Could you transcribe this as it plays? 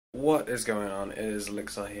What is going on? It is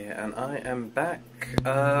Elixar here, and I am back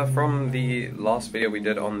from the last video we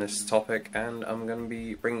did on this topic, and I'm going to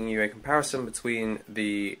be bringing you a comparison between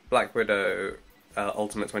the Blackwidow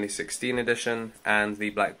Ultimate 2016 edition and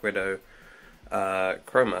the Blackwidow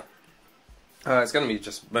Chroma. It's going to be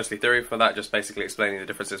just mostly theory for that, just basically explaining the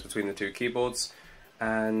differences between the two keyboards,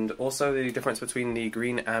 and also the difference between the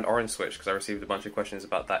green and orange switch, because I received a bunch of questions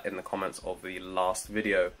about that in the comments of the last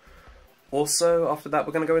video. Also, after that,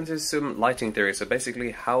 we're going to go into some lighting theory, so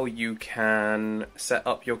basically how you can set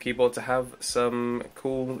up your keyboard to have some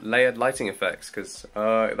cool layered lighting effects, because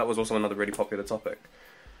that was also another really popular topic.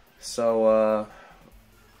 So,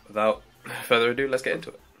 without further ado, let's get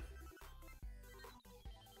into it.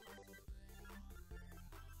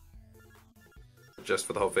 Just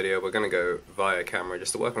for the whole video, we're going to go via camera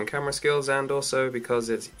just to work on camera skills, and also because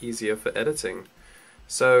it's easier for editing.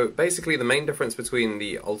 So basically the main difference between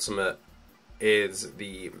the Ultimate is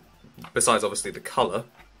besides obviously the colour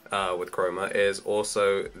with Chroma, is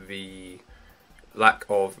also the lack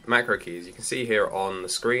of macro keys. You can see here on the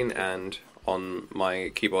screen and on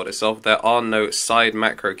my keyboard itself, there are no side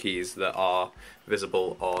macro keys that are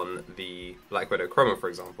visible on the Blackwidow Chroma, for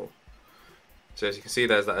example. So as you can see,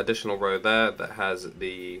 there's that additional row there that has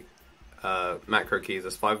the macro keys.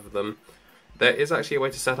 There's 5 of them. There is actually a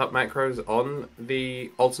way to set up macros on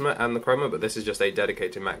the Ultimate and the Chroma, but this is just a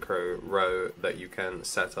dedicated macro row that you can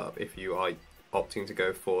set up if you are opting to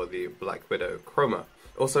go for the Blackwidow Chroma.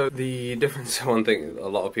 Also, the difference, one thing a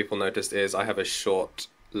lot of people noticed is I have a short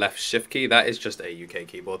left shift key. That is just a UK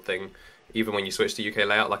keyboard thing. Even when you switch to UK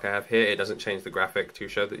layout like I have here, it doesn't change the graphic to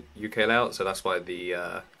show the UK layout, so that's why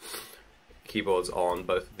the keyboards on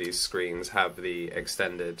both of these screens have the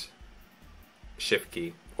extended shift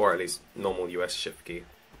key, or at least normal US shift key.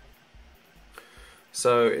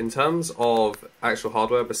 So in terms of actual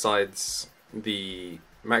hardware, besides the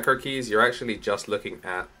macro keys, you're actually just looking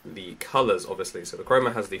at the colors, obviously. So the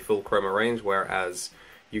Chroma has the full Chroma range, whereas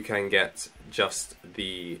you can get just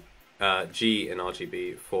the G in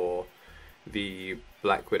RGB for the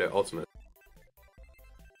Blackwidow Ultimate.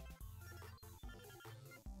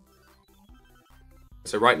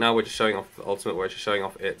 So right now we're just showing off the Ultimate, we're just showing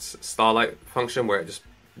off its starlight function, where it just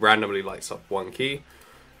randomly lights up one key.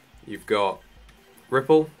 You've got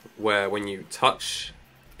ripple, where when you touch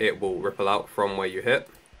it will ripple out from where you hit.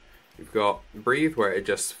 You've got breathe, where it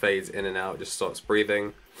just fades in and out, just starts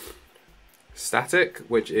breathing. Static,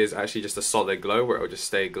 which is actually just a solid glow, where it will just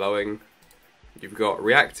stay glowing. You've got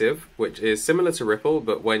reactive, which is similar to ripple,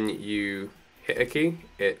 but when you hit a key,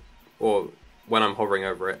 or when I'm hovering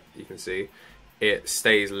over it, you can see it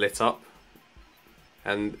stays lit up.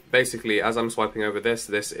 And basically, as I'm swiping over this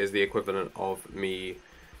is the equivalent of me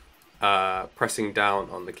pressing down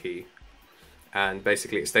on the key, and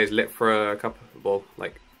basically it stays lit for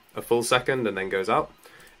a full second and then goes out.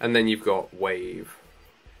 And then you've got wave,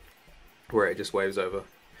 where it just waves over.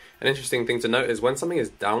 An interesting thing to note is when something is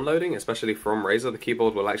downloading, especially from Razer, the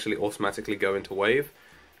keyboard will actually automatically go into wave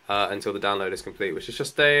until the download is complete, which is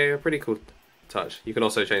just a pretty cool touch. You can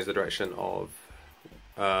also change the direction of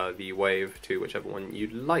the wave to whichever one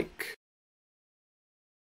you'd like.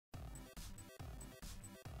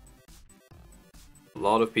 A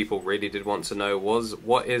lot of people really did want to know was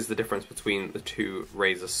what is the difference between the two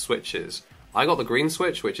Razer switches. I got the green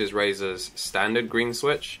switch, which is Razer's standard green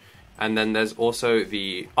switch, and then there's also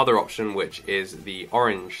the other option, which is the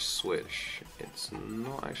orange switch. It's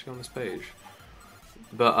not actually on this page.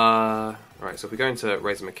 But right, so if we go into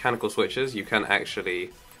Razer mechanical switches, you can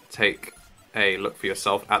actually take a look for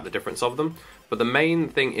yourself at the difference of them. But the main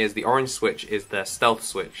thing is the orange switch is their stealth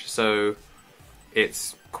switch, so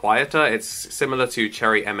it's quieter. It's similar to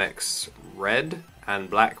Cherry MX Red and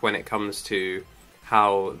Black when it comes to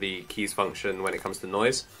how the keys function when it comes to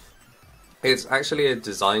noise. It's actually a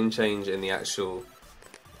design change in the actual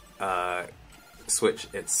switch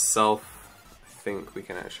itself. I think we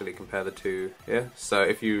can actually compare the two here. So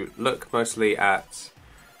if you look mostly at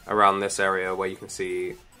around this area where you can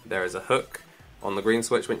see there is a hook on the green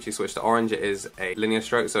switch, once you switch to orange it is a linear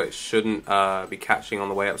stroke, so it shouldn't be catching on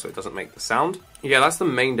the way up, so it doesn't make the sound. Yeah, that's the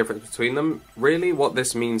main difference between them. Really what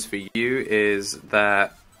this means for you is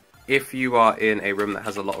that if you are in a room that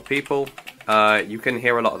has a lot of people, you can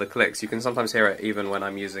hear a lot of the clicks. You can sometimes hear it even when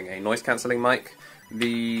I'm using a noise cancelling mic.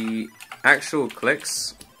 The actual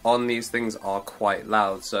clicks on these things are quite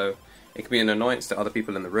loud, so it can be an annoyance to other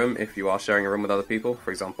people in the room if you are sharing a room with other people.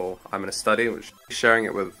 For example, I'm in a study, which sharing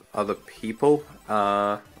it with other people.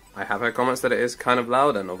 I have heard comments that it is kind of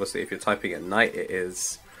loud, and obviously if you're typing at night, it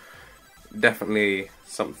is definitely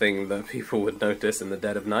something that people would notice in the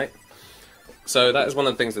dead of night. So that is one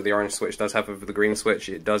of the things that the orange switch does have over the green switch.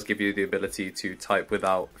 It does give you the ability to type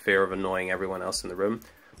without fear of annoying everyone else in the room.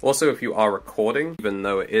 Also, if you are recording, even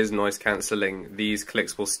though it is noise cancelling, these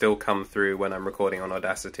clicks will still come through when I'm recording on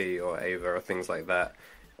Audacity or Ava or things like that.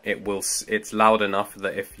 It's loud enough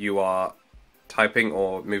that if you are typing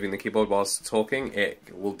or moving the keyboard whilst talking,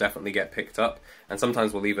 it will definitely get picked up, and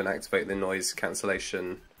sometimes we'll even activate the noise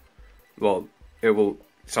cancellation. Well, it will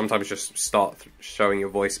sometimes just start showing your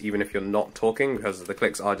voice even if you're not talking, because the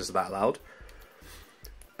clicks are just that loud.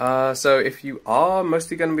 So if you are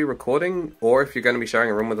mostly going to be recording, or if you're going to be sharing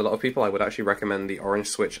a room with a lot of people, I would actually recommend the orange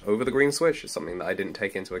switch over the green switch. It's something that I didn't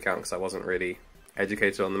take into account because I wasn't really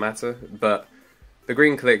educated on the matter, but the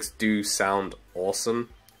green clicks do sound awesome.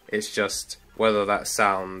 It's just whether that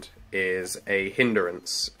sound is a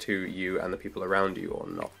hindrance to you and the people around you or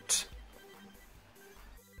not.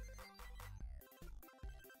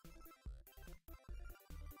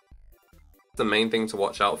 The main thing to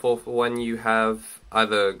watch out for when you have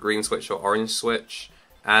either green switch or orange switch,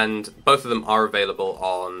 and both of them are available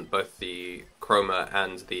on both the Chroma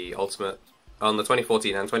and the Ultimate, on the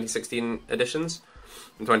 2014 and 2016 editions.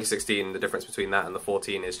 In 2016, the difference between that and the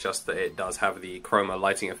 14 is just that it does have the Chroma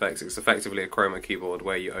lighting effects. It's effectively a Chroma keyboard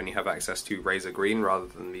where you only have access to Razer Green rather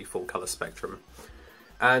than the full color spectrum.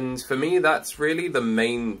 And for me, that's really the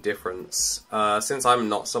main difference. Since I'm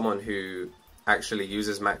not someone who actually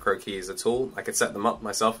uses macro keys at all, I could set them up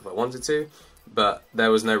myself if I wanted to, but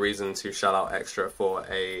there was no reason to shell out extra for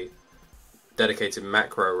a dedicated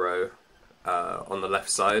macro row on the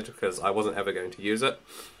left side, because I wasn't ever going to use it.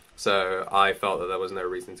 So I felt that there was no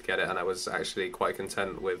reason to get it, and I was actually quite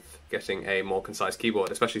content with getting a more concise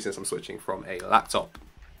keyboard, especially since I'm switching from a laptop.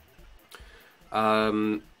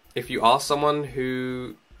 If you are someone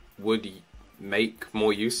who would make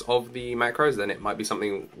more use of the macros, then it might be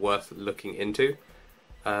something worth looking into,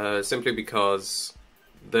 simply because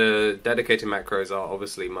the dedicated macros are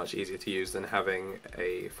obviously much easier to use than having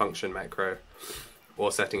a function macro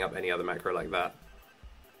or setting up any other macro like that.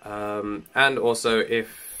 And also,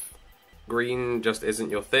 if green just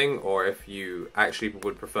isn't your thing, or if you actually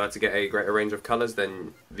would prefer to get a greater range of colors,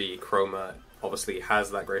 then the Chroma obviously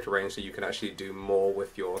has that greater range, so you can actually do more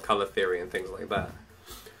with your color theory and things like that.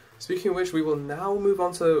 Speaking of which, we will now move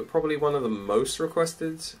on to probably one of the most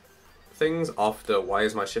requested things after why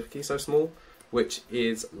is my shift key so small, which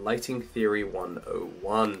is Lighting Theory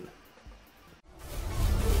 101.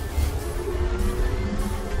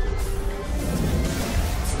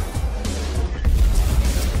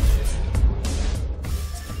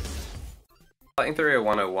 Lighting Theory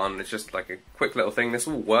 101 is just like a quick little thing. This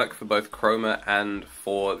will work for both Chroma and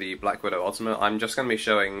for the Blackwidow Ultimate. I'm just going to be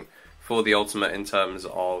showing for the Ultimate in terms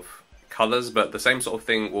of colors, but the same sort of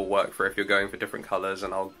thing will work for if you're going for different colors,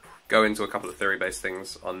 and I'll go into a couple of theory-based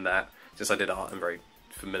things on that. Since I did art, I'm very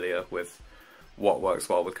familiar with what works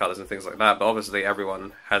well with colors and things like that, but obviously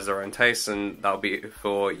everyone has their own tastes, and that'll be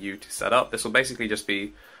for you to set up. This will basically just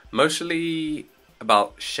be mostly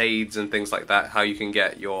about shades and things like that, how you can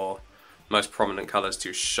get your most prominent colors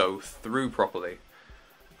to show through properly.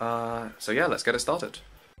 So yeah, let's get it started.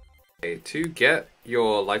 Okay, to get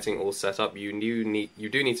your lighting all set up, you do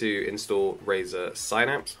need to install Razer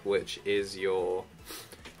Synapse, which is your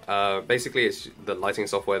basically it's the lighting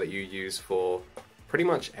software that you use for pretty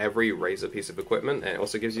much every Razer piece of equipment, and it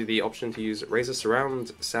also gives you the option to use Razer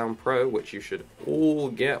Surround Sound Pro, which you should all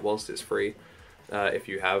get whilst it's free if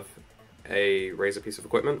you have a Razer piece of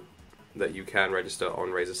equipment that you can register on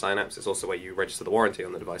Razer Synapse. It's also where you register the warranty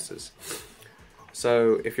on the devices.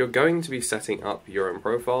 So if you're going to be setting up your own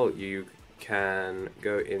profile, you can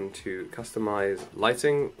go into Customize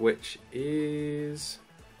Lighting, which is,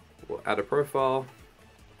 we'll add a profile,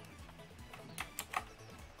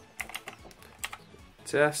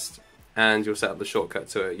 test, and you'll set up the shortcut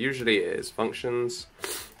to it. Usually it is functions.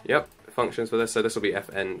 Yep, functions for this. So this will be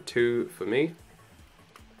FN2 for me,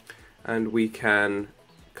 and we can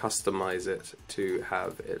customize it to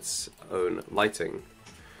have its own lighting.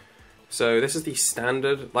 So this is the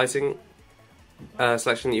standard lighting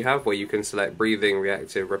selection that you have, where you can select breathing,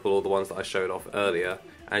 reactive, ripple, all the ones that I showed off earlier,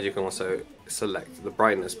 and you can also select the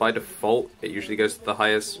brightness. By default, it usually goes to the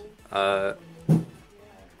highest, well,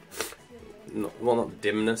 not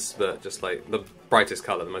dimness, but just like the brightest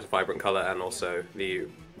color, the most vibrant color, and also the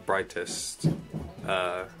brightest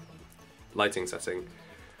lighting setting.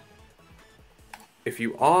 If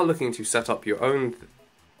you are looking to set up your own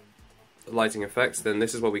lighting effects, then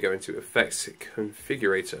this is where we go into Effects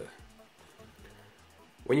Configurator,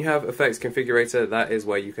 When you have Effects Configurator, that is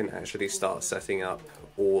where you can actually start setting up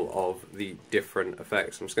all of the different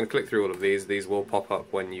effects. I'm just going to click through all of these. These will pop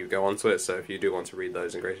up when you go onto it, so if you do want to read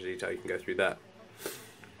those in greater detail, you can go through that.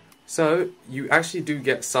 So you actually do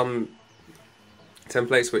get some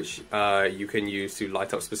templates which you can use to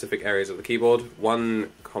light up specific areas of the keyboard.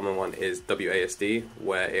 One common one is WASD,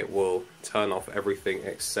 where it will turn off everything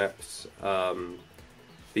except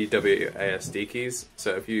the WASD keys.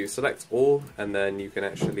 So if you select all, and then you can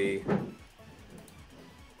actually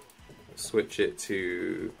switch it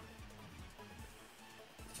to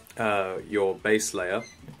your base layer.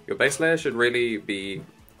 Your base layer should really be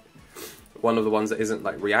one of the ones that isn't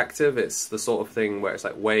like reactive. It's the sort of thing where it's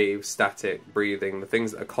like wave, static, breathing, the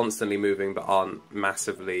things that are constantly moving but aren't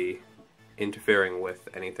massively interfering with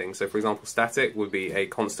anything. So for example, static would be a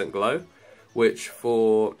constant glow, which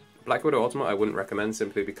for Blackwidow Ultimate I wouldn't recommend,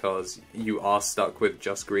 simply because you are stuck with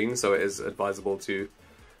just green, so it is advisable to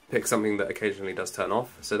pick something that occasionally does turn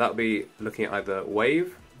off. So that would be looking at either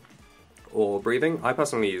wave or breathing. I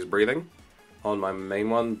personally use breathing on my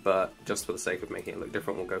main one, but just for the sake of making it look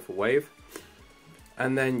different, we'll go for wave.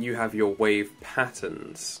 And then you have your wave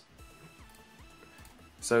patterns.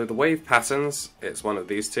 So the wave patterns, it's one of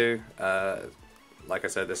these two. Like I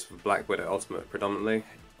said, this is for Blackwidow Ultimate predominantly.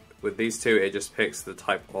 With these two, it just picks the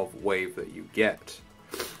type of wave that you get.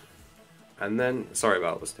 And then, sorry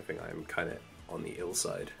about the sniffing, I'm kind of on the ill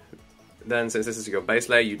side. Then, since this is your base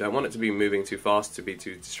layer, you don't want it to be moving too fast to be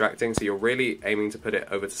too distracting, so you're really aiming to put it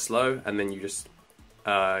over to slow, and then you just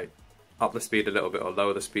up the speed a little bit or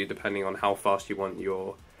lower the speed depending on how fast you want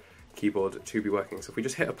your keyboard to be working. So if we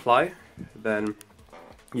just hit apply, then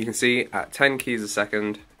you can see at 10 keys a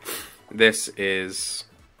second, this is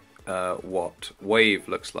what wave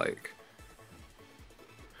looks like.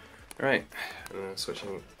 Alright, and then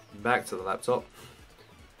switching back to the laptop.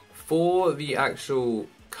 For the actual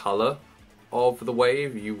color of the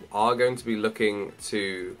wave, you are going to be looking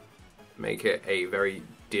to make it a very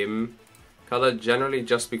dim color, generally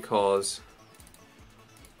just because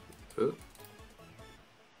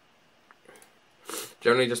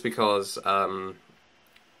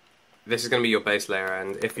this is going to be your base layer,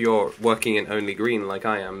 and if you're working in only green like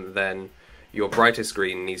I am, then your brightest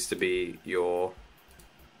green needs to be your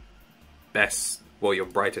best, well, your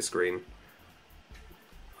brightest green.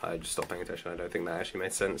 I just stopped paying attention, I don't think that actually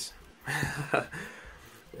made sense.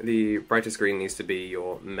 The brightest green needs to be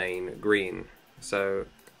your main green. So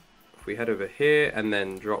if we head over here and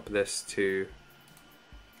then drop this to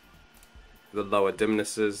the lower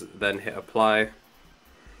dimnesses, then hit apply,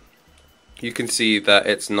 you can see that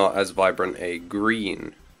it's not as vibrant a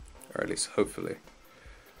green, or at least hopefully.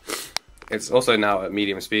 It's also now at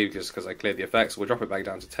medium speed just because I cleared the effects. We'll drop it back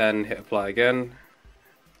down to 10, hit apply again,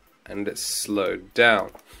 and it's slowed down.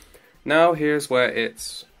 Now here's where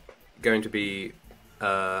it's going to be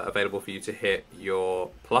available for you to hit your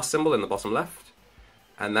plus symbol in the bottom left,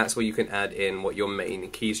 and that's where you can add in what your main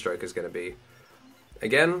keystroke is going to be.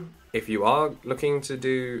 Again, if you are looking to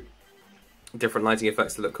do different lighting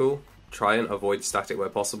effects to look cool, try and avoid static where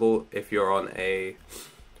possible if you're on a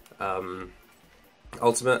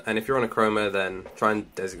Ultimate, and if you're on a Chroma, then try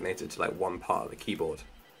and designate it to like one part of the keyboard.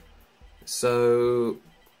 So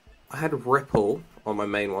I had Ripple on my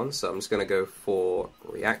main one, so I'm just going to go for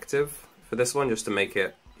Reactive for this one, just to make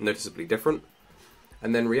it noticeably different.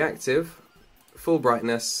 And then Reactive, full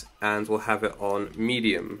brightness, and we'll have it on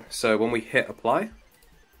medium. So when we hit apply,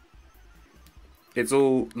 it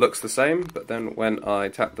all looks the same, but then when I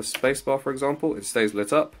tap the spacebar, for example, it stays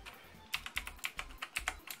lit up.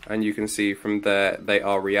 And you can see from there they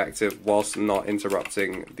are reactive whilst not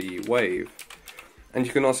interrupting the wave. And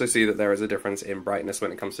you can also see that there is a difference in brightness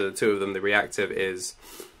when it comes to the two of them. The reactive is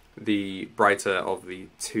the brighter of the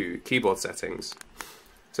two keyboard settings.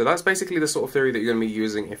 So that's basically the sort of theory that you're going to be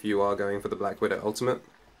using if you are going for the Blackwidow Ultimate.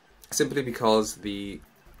 Simply because the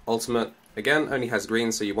Ultimate, again, only has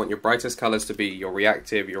green, so you want your brightest colours to be your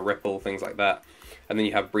reactive, your ripple, things like that. And then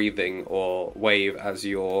you have breathing or wave as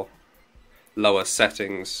your lower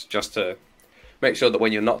settings, just to make sure that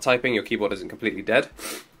when you're not typing, your keyboard isn't completely dead.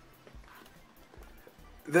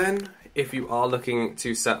 Then, if you are looking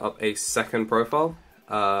to set up a second profile,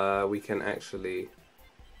 we can actually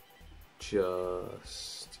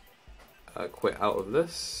just quit out of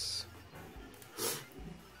this.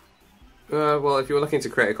 Well, if you're looking to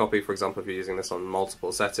create a copy, for example, if you're using this on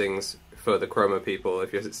multiple settings, for the Chroma people,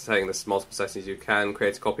 if you're saying this multiple settings, you can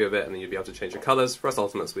create a copy of it and then you'd be able to change the colours. For us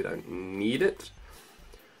Ultimates, we don't need it.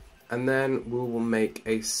 And then we will make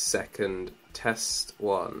a second test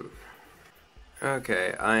one.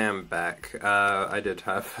 Okay, I am back. I did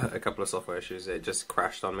have a couple of software issues, it just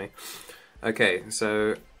crashed on me. Okay,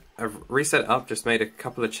 so I've reset it up, just made a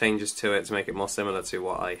couple of changes to it to make it more similar to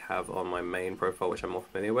what I have on my main profile, which I'm more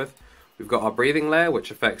familiar with. We've got our breathing layer, which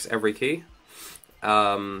affects every key.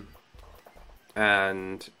 And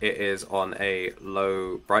it is on a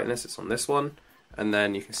low brightness, it's on this one. And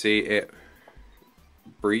then you can see it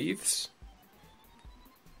breathes.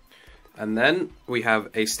 And then we have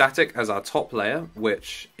a static as our top layer,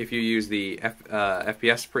 which if you use the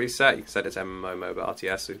FPS preset, you can set it to MMO mode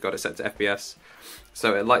RTS, so we've got it set to FPS.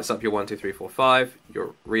 So it lights up your 1, 2, 3, 4, 5,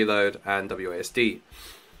 your reload, and WASD.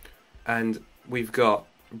 And we've got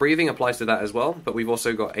breathing applies to that as well, but we've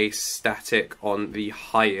also got a static on the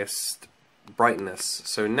highest brightness.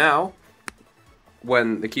 So now,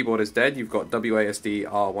 when the keyboard is dead, you've got WASD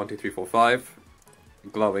R1, 2, 3, 4, 5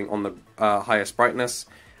 glowing on the highest brightness.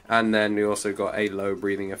 And then we also got a low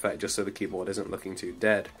breathing effect just so the keyboard isn't looking too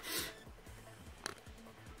dead.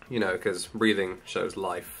 You know, because breathing shows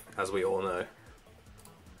life, as we all know.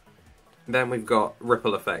 Then we've got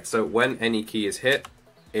ripple effect. So when any key is hit,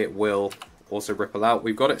 it will also ripple out.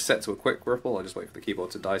 We've got it set to a quick ripple. I'll just wait for the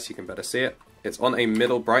keyboard to die so you can better see it. It's on a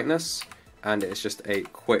middle brightness, and it's just a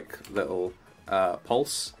quick little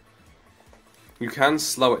pulse. You can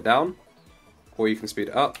slow it down, or you can speed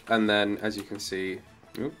it up, and then as you can see,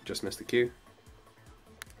 oop, just missed the cue.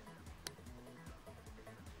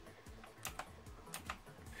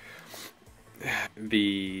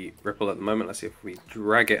 The ripple at the moment, let's see if we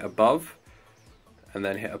drag it above and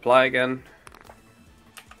then hit apply again.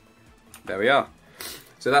 There we are.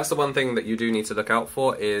 So that's the one thing that you do need to look out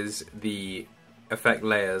for, is the effect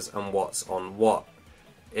layers and what's on what.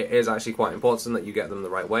 It is actually quite important that you get them the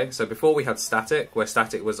right way. So before we had static, where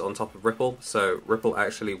static was on top of ripple, so ripple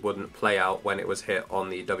actually wouldn't play out when it was hit on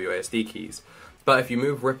the WASD keys. But if you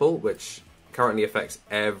move ripple, which currently affects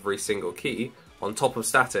every single key, on top of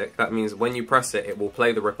static, that means when you press it, it will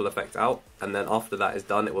play the ripple effect out, and then after that is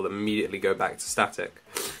done, it will immediately go back to static.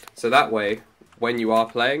 So that way, when you are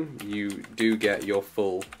playing, you do get your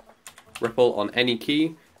full ripple on any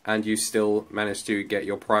key, and you still manage to get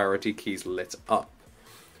your priority keys lit up.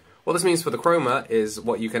 What this means for the chroma is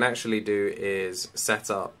what you can actually do is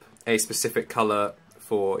set up a specific color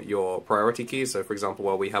for your priority keys. So for example,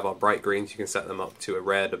 while we have our bright greens, you can set them up to a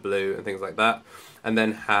red, a blue, and things like that, and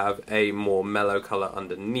then have a more mellow color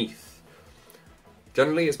underneath.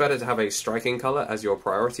 Generally, it's better to have a striking color as your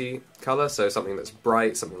priority color, so something that's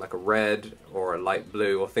bright, something like a red or a light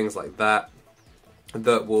blue or things like that,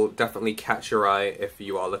 that will definitely catch your eye if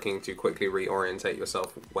you are looking to quickly reorientate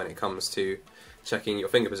yourself when it comes to checking your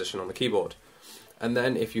finger position on the keyboard. And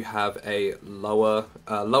then if you have a lower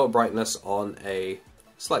brightness on a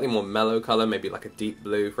slightly more mellow color, maybe like a deep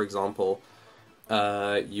blue for example,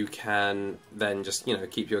 you can then just, you know,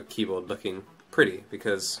 keep your keyboard looking pretty,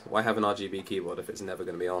 because why have an RGB keyboard if it's never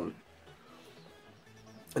going to be on?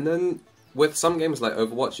 And then with some games like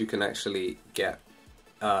Overwatch, you can actually get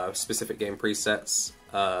specific game presets,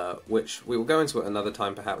 which we will go into at another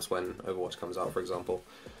time perhaps when Overwatch comes out, for example.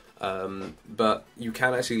 But you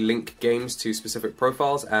can actually link games to specific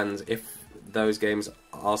profiles, and if those games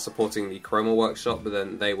are supporting the Chroma Workshop,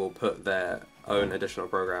 then they will put their own additional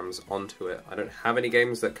programs onto it. I don't have any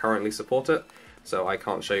games that currently support it, so I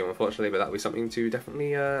can't show you unfortunately, but that would be something to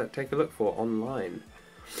definitely take a look for online.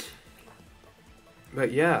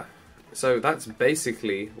 But yeah, so that's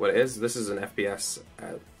basically what it is. This is an FPS,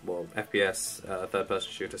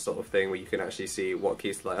 third-person shooter sort of thing, where you can actually see what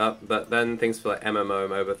keys to light up. But then things for like MMO,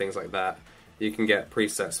 MOBA, things like that, you can get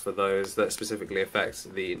presets for those that specifically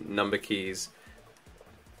affect the number keys.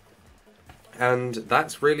 And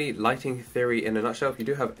that's really lighting theory in a nutshell. If you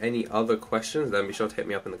do have any other questions, then be sure to hit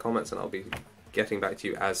me up in the comments, and I'll be getting back to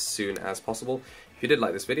you as soon as possible. If you did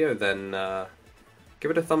like this video, then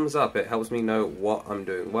give it a thumbs up. It helps me know what I'm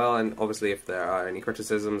doing well, and obviously if there are any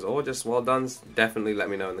criticisms or just well done, definitely let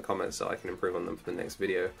me know in the comments so I can improve on them for the next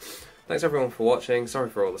video. Thanks everyone for watching, sorry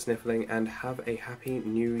for all the sniffling, and have a happy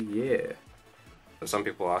new year. Some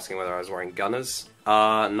people are asking whether I was wearing gunners.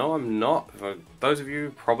 No, I'm not. For those of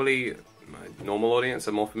you, probably my normal audience,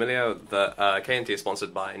 are more familiar that KNT is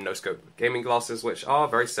sponsored by no-scope gaming glasses, which are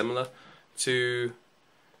very similar to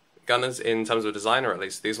gunners in terms of design, or at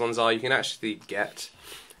least these ones are. You can actually get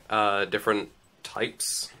different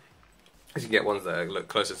types. You can get ones that look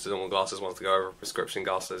closer to normal glasses, ones that go over prescription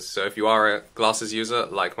glasses. So if you are a glasses user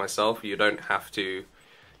like myself, you don't have to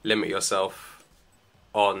limit yourself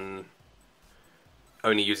on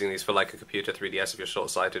only using these for like a computer 3DS if you're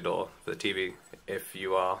short-sighted, or for the TV if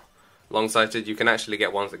you are long-sighted. You can actually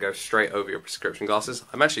get ones that go straight over your prescription glasses.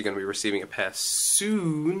 I'm actually going to be receiving a pair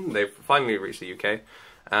soon. They've finally reached the UK,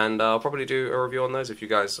 and I'll probably do a review on those if you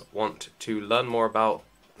guys want to learn more about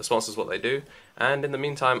the sponsors what they do, and in the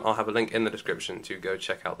meantime I'll have a link in the description to go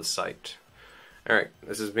check out the site. Alright,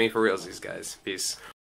 this is me for realsies, guys. Peace.